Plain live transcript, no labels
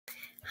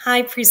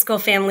Hi,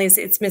 preschool families.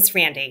 It's Miss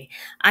Randy.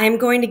 I am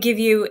going to give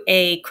you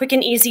a quick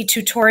and easy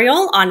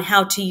tutorial on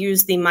how to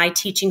use the My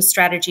Teaching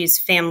Strategies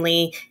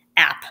Family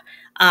app.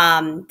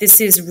 This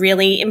is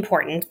really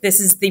important. This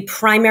is the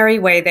primary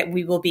way that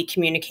we will be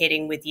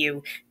communicating with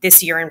you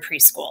this year in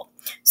preschool.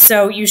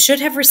 So you should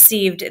have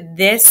received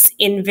this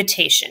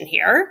invitation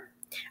here.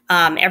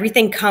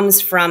 Everything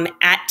comes from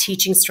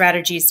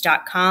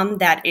 @teachingstrategies.com.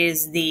 That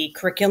is the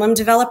curriculum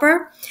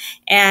developer.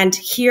 And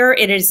here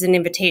it is an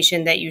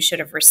invitation that you should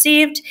have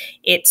received.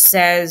 It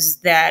says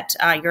that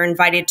you're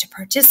invited to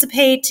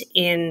participate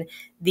in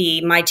the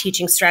My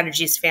Teaching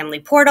Strategies Family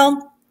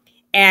portal.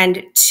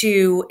 And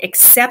to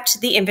accept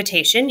the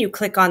invitation, you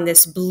click on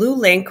this blue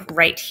link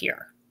right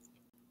here.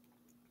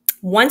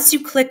 Once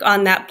you click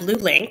on that blue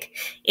link,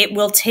 it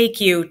will take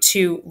you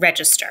to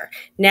register.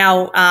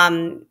 Now,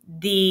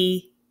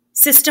 the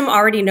system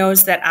already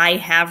knows that I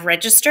have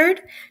registered,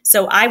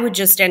 so I would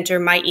just enter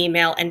my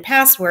email and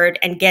password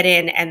and get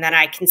in, and then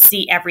I can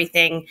see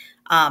everything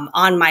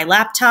on my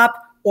laptop,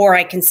 or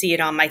I can see it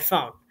on my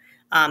phone.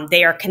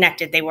 They are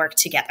connected, they work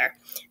together.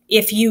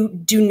 If you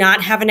do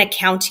not have an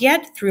account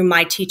yet through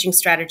My Teaching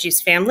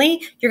Strategies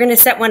Family, you're going to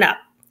set one up.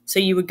 So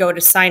you would go to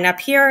sign up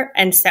here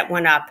and set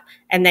one up,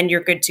 and then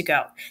you're good to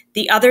go.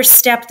 The other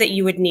step that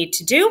you would need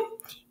to do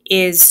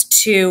is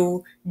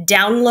to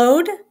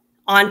download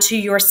onto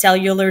your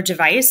cellular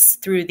device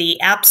through the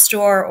App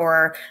Store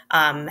or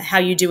how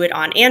you do it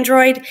on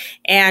Android,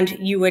 and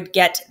you would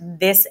get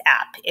this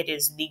app. It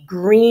is the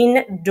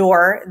green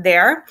door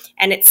there,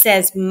 and it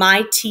says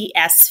My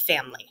TS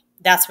Family.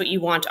 That's what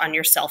you want on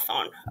your cell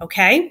phone,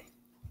 okay?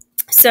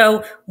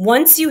 So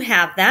once you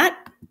have that,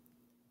 I'm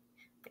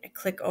going to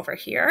click over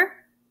here.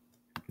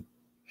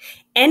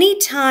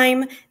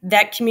 Anytime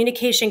that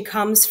communication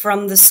comes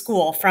from the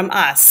school, from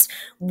us,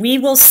 we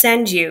will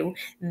send you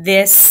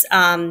this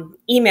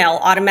email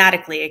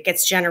automatically. It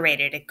gets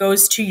generated. It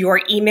goes to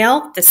your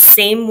email, the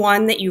same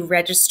one that you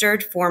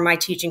registered for My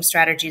Teaching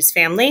Strategies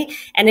Family,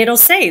 and it'll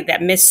say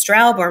that Miss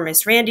Straub or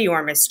Miss Randy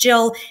or Miss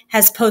Jill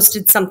has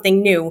posted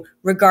something new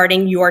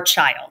regarding your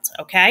child,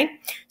 okay?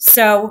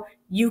 So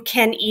you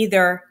can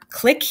either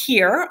click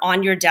here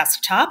on your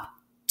desktop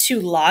to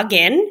log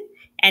in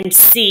and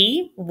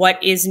see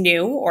what is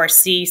new or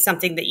see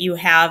something that you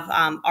have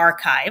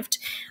archived.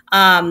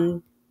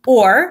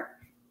 Or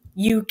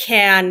you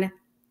can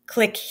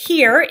click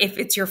here if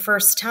it's your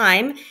first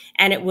time,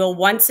 and it will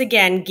once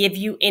again give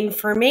you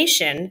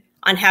information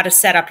on how to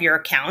set up your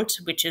account,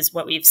 which is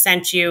what we've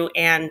sent you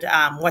and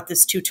what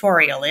this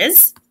tutorial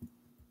is.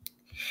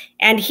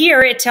 And here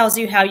it tells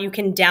you how you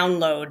can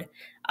download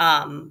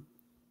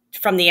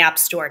from the App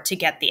Store to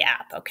get the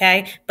app,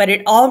 okay? But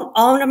it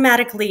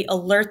automatically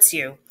alerts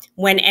you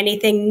when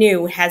anything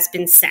new has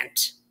been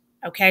sent,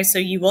 okay? So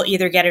you will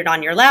either get it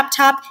on your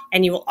laptop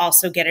and you will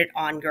also get it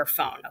on your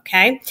phone,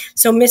 okay?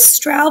 So Miss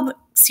Straub,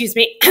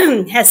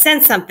 has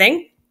sent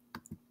something.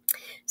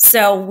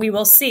 So we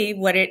will see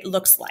what it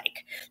looks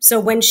like. So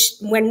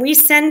when we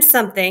send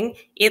something,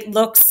 it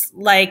looks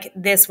like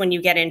this when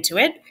you get into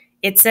it.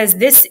 It says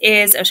this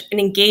is an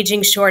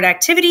engaging short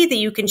activity that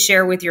you can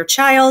share with your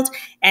child,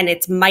 and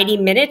it's Mighty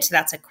Minute.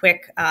 That's a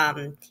quick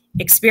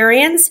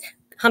experience.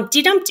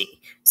 Humpty Dumpty.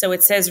 So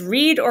it says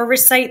read or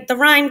recite the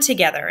rhyme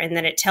together, and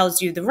then it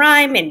tells you the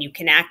rhyme and you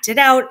can act it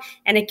out,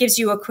 and it gives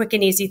you a quick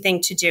and easy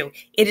thing to do.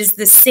 It is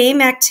the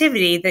same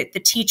activity that the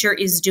teacher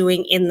is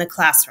doing in the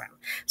classroom.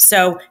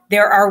 So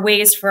there are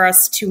ways for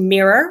us to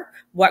mirror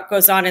what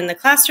goes on in the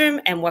classroom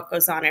and what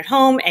goes on at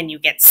home, and you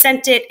get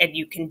sent it and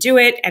you can do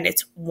it, and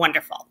it's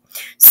wonderful.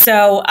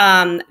 So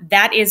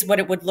that is what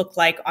it would look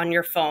like on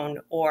your phone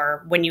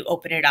or when you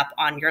open it up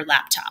on your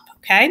laptop,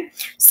 okay?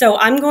 So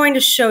I'm going to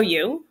show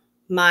you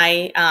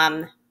my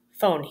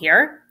phone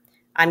here.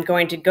 I'm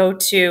going to go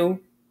to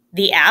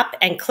the app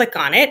and click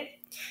on it,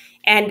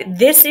 and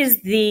this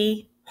is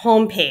the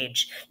home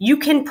page. You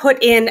can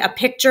put in a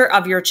picture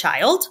of your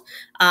child,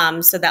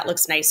 so that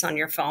looks nice on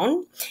your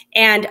phone.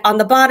 And on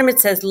the bottom, it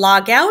says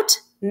log out,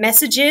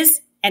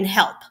 messages, and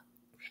help.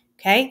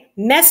 Okay,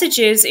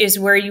 messages is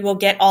where you will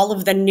get all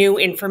of the new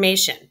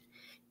information.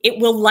 It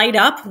will light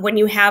up when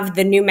you have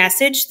the new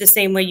message the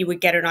same way you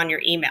would get it on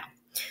your email.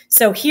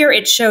 So here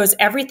it shows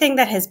everything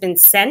that has been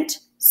sent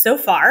so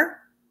far.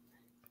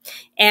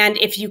 And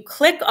if you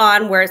click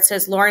on where it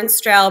says Lauren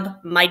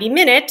Straub Mighty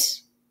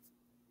Minute,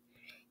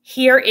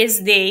 here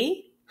is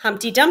the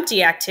Humpty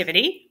Dumpty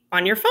activity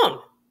on your phone.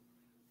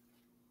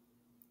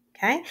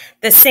 Okay,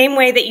 the same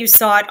way that you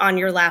saw it on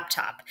your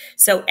laptop.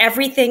 So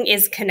everything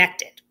is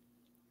connected.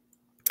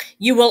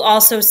 You will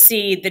also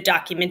see the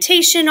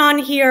documentation on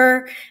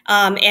here,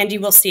 and you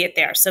will see it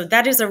there. So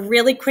that is a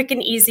really quick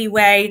and easy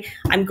way.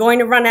 I'm going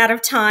to run out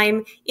of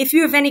time. If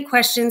you have any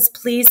questions,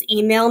 please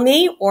email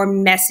me or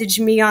message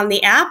me on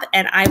the app,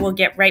 and I will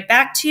get right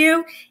back to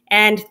you.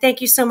 And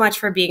thank you so much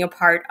for being a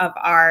part of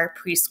our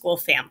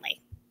preschool family.